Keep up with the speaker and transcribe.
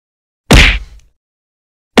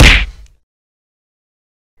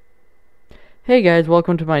Hey guys,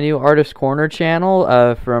 welcome to my new Artist Corner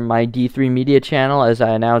channel from my D3 Media channel. As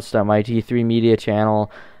I announced on my D3 Media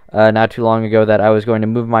channel not too long ago that I was going to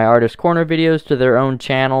move my Artist Corner videos to their own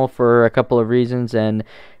channel for a couple of reasons, and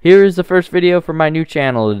here is the first video for my new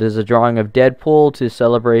channel. It is a drawing of Deadpool to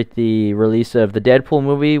celebrate the release of the Deadpool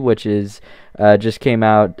movie, which is just came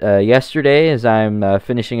out yesterday as I'm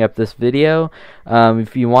finishing up this video.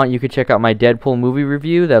 If you want, you could check out my Deadpool movie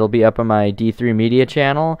review. That'll be up on my D3 Media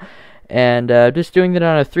channel. And just doing it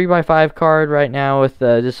on a 3x5 card right now with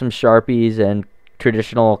just some Sharpies and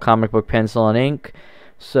traditional comic book pencil and ink.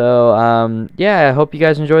 So yeah, I hope you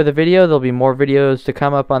guys enjoy the video. There'll be more videos to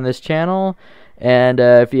come up on this channel, and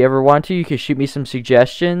if you ever want to, you can shoot me some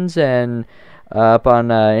suggestions and up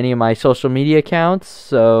on any of my social media accounts.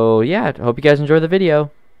 So yeah, I hope you guys enjoy the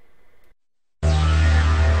video.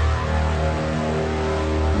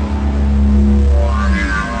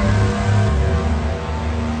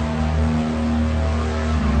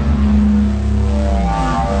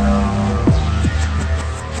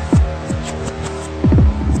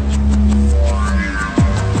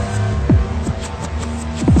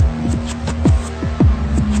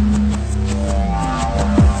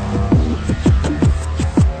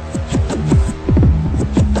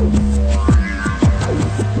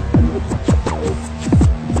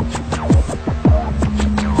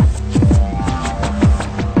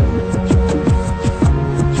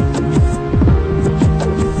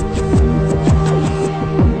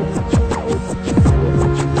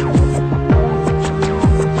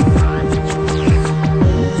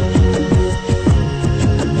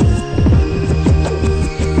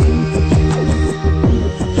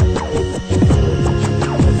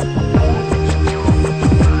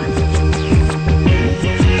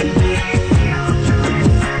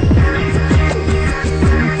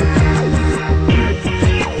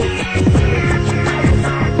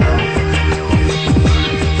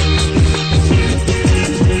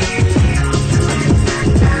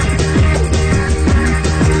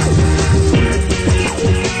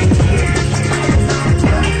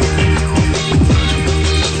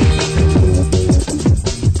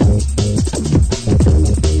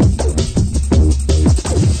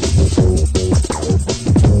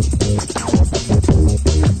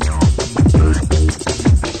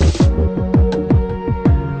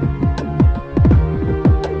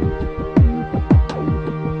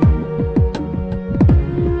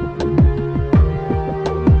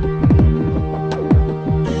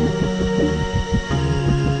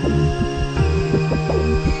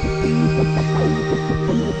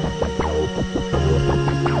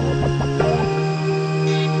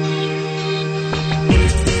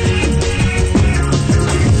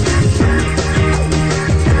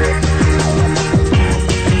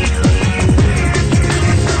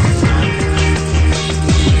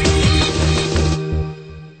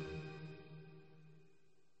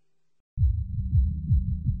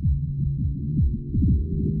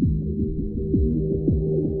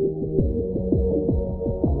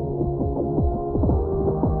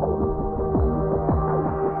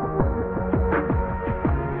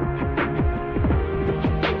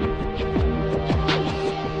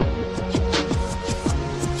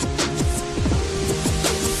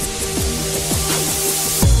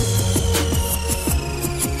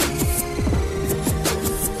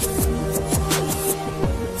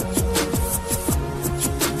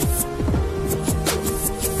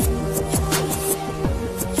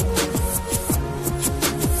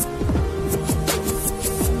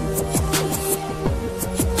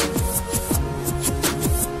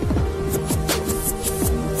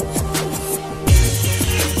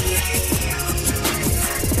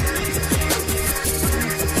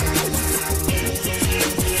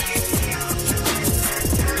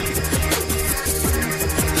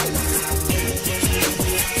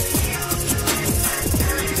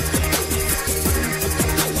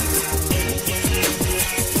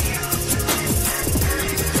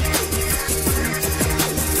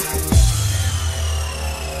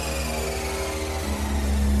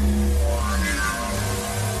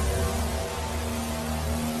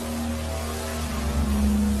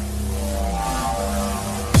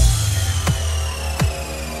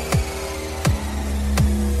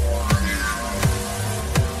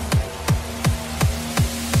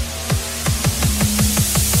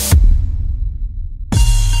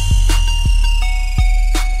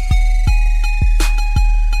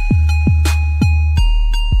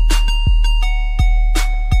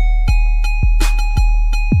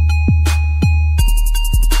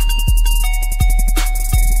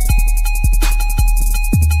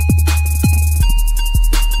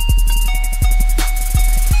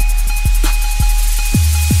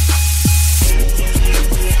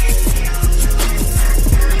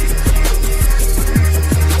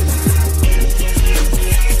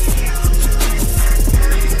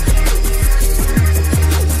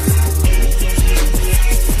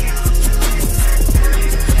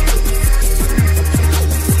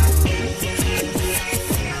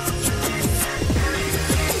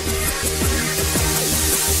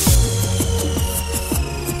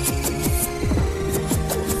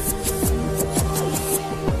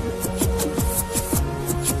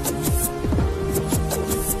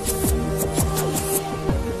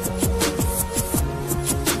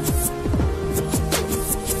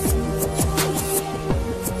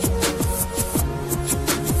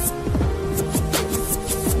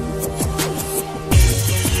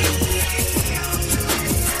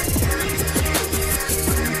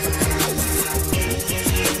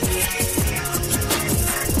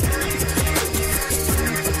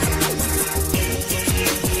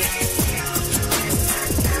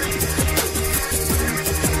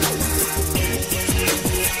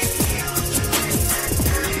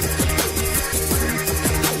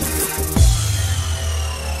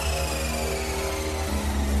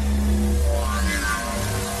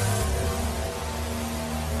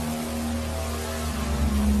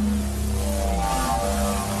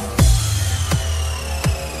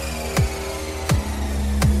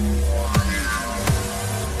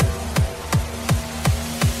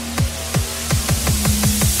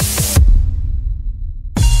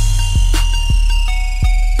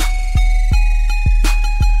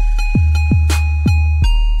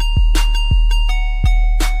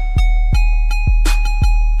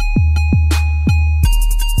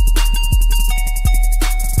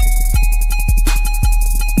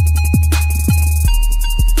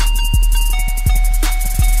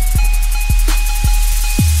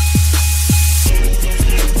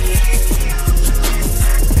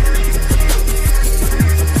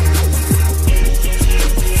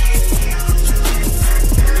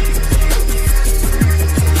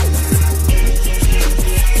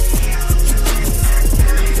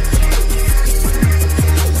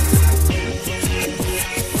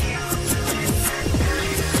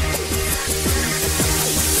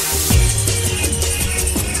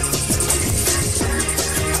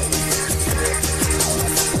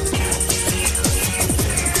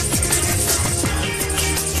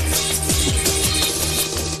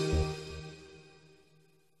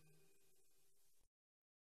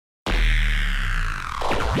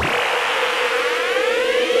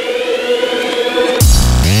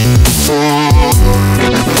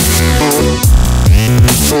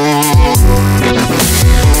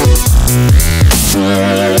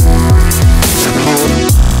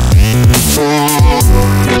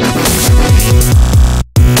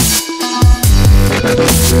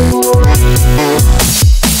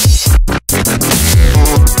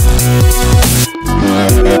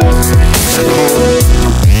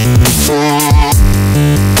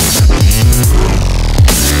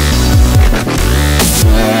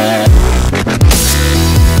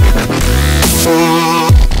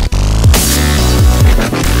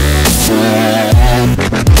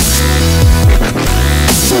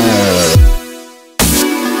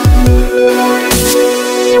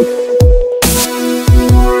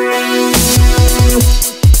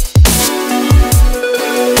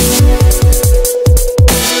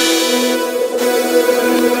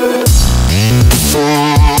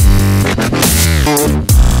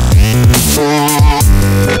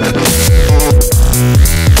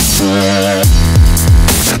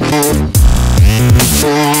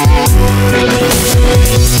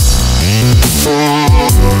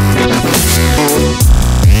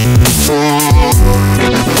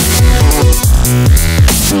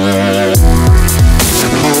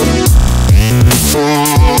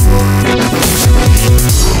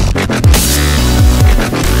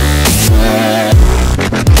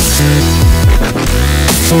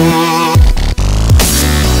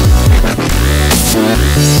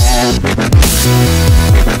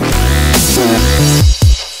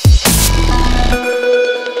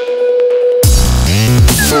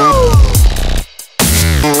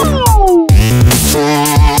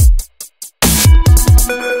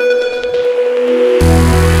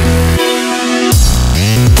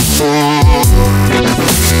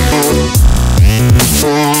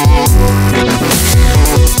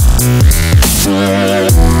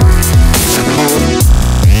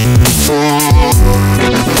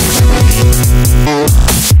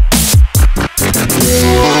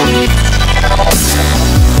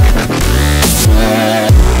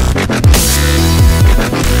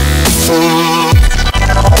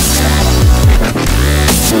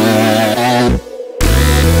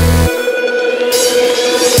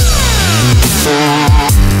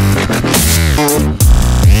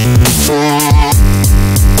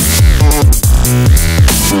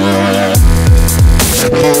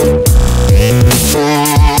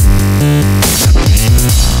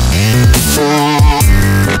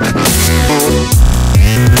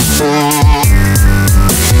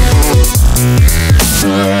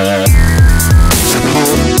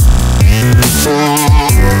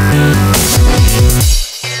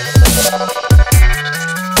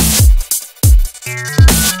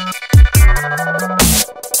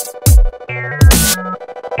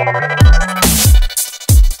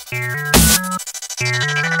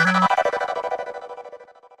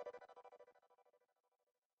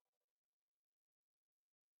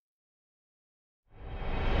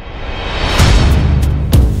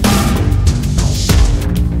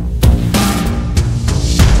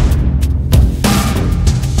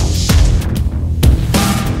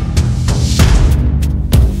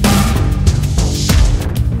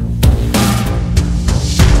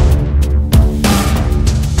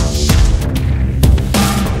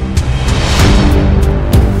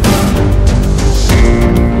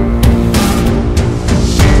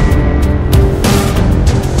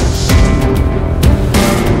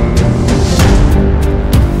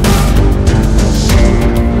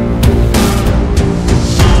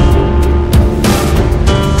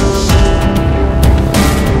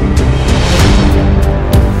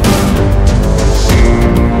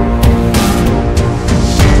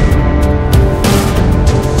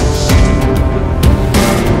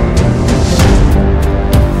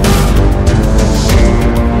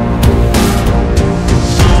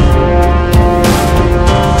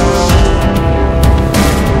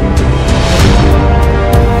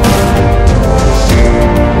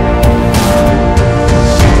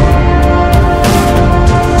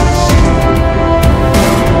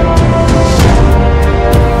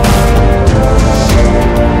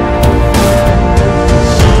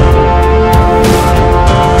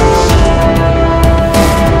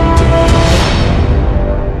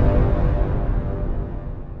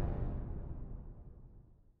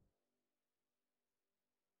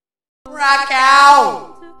 Rock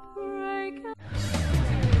out!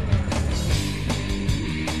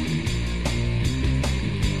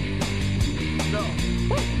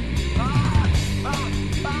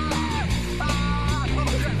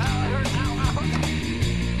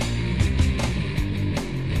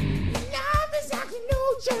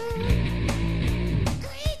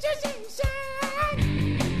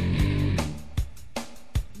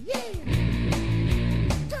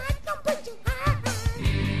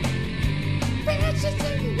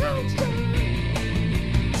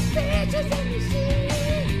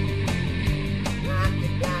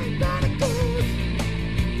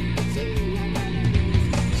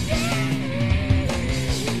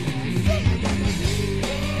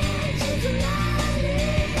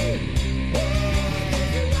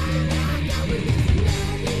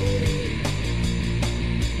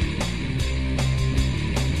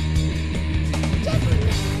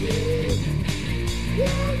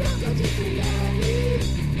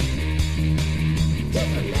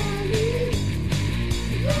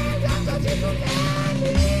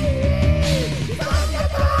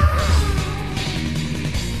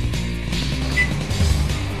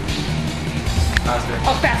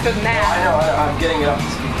 Oh, faster than that. I know, I'm getting it up to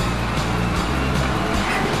speed.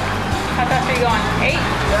 How fast are you going?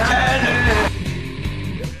 8? 10.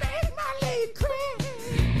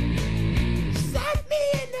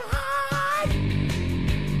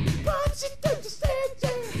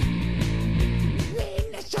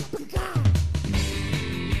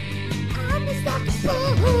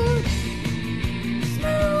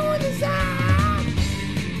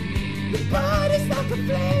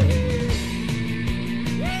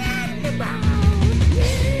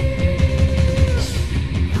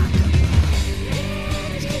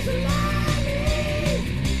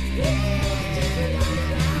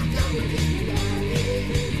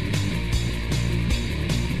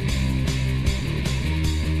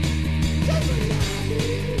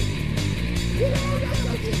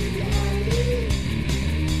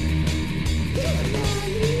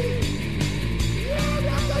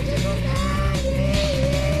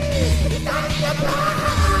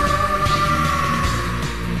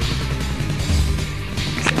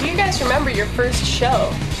 Remember your first show?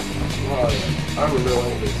 Oh yeah, I remember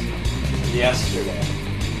it was yesterday.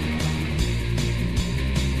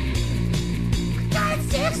 Got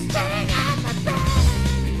 16 on my back.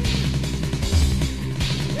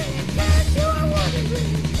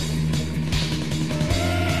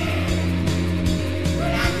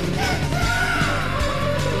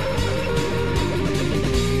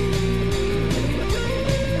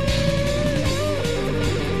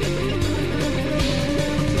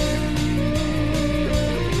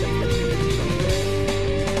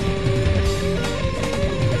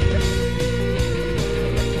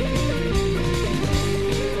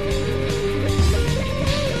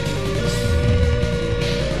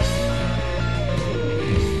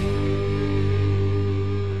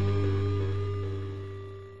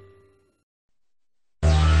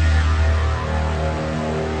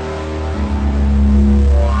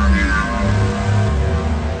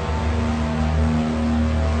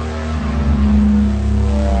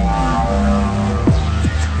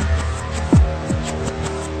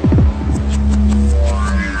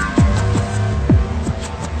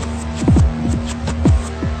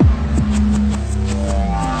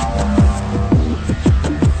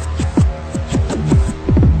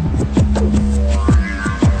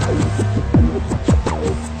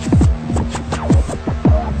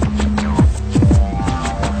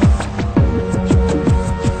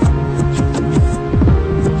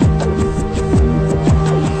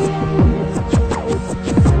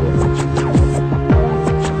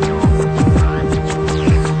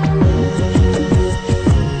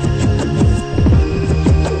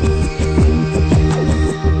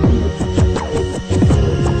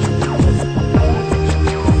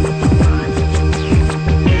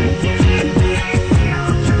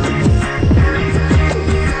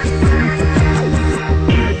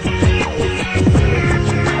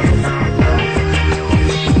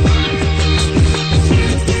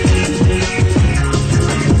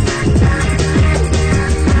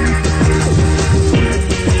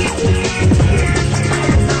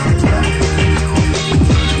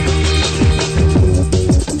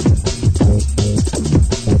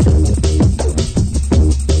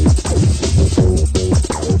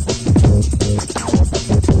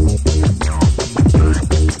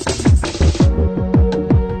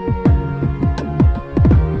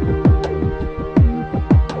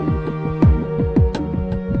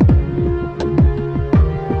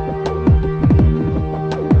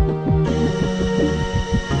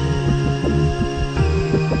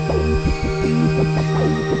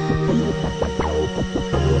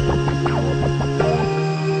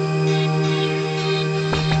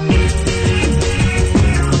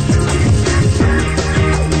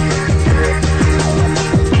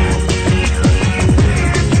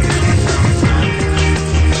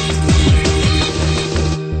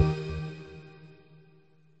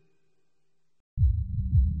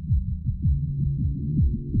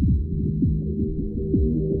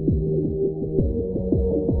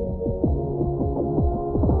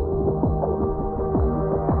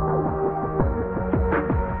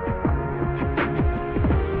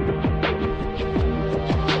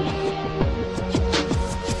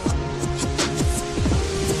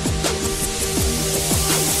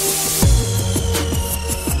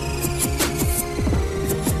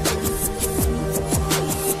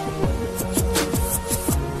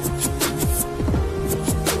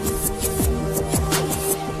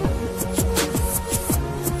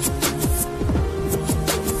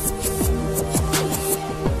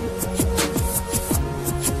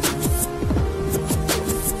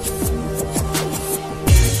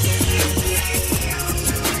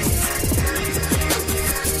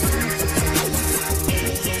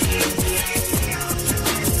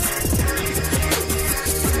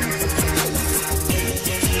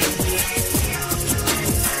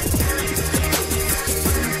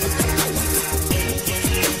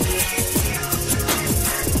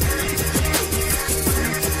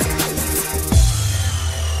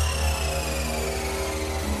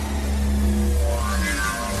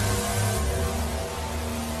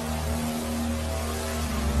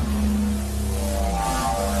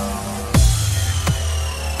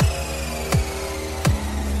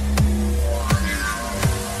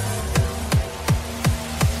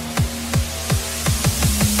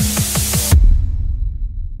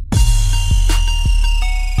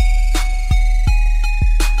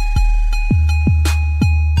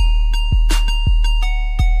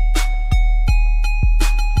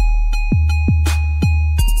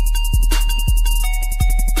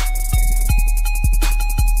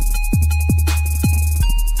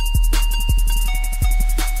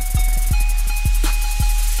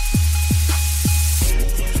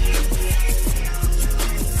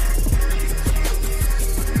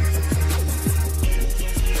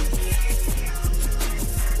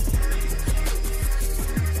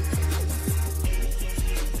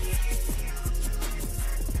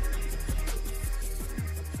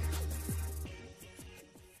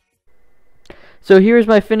 So here's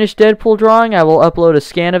my finished Deadpool drawing. I will upload a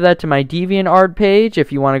scan of that to my DeviantArt page.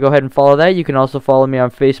 If you want to go ahead and follow that, you can also follow me on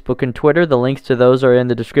Facebook and Twitter. The links to those are in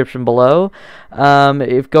the description below. Go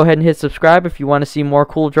ahead and hit subscribe if you want to see more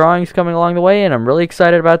cool drawings coming along the way. And I'm really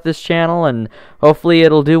excited about this channel, and hopefully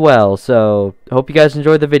it'll do well. So hope you guys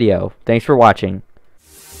enjoyed the video. Thanks for watching.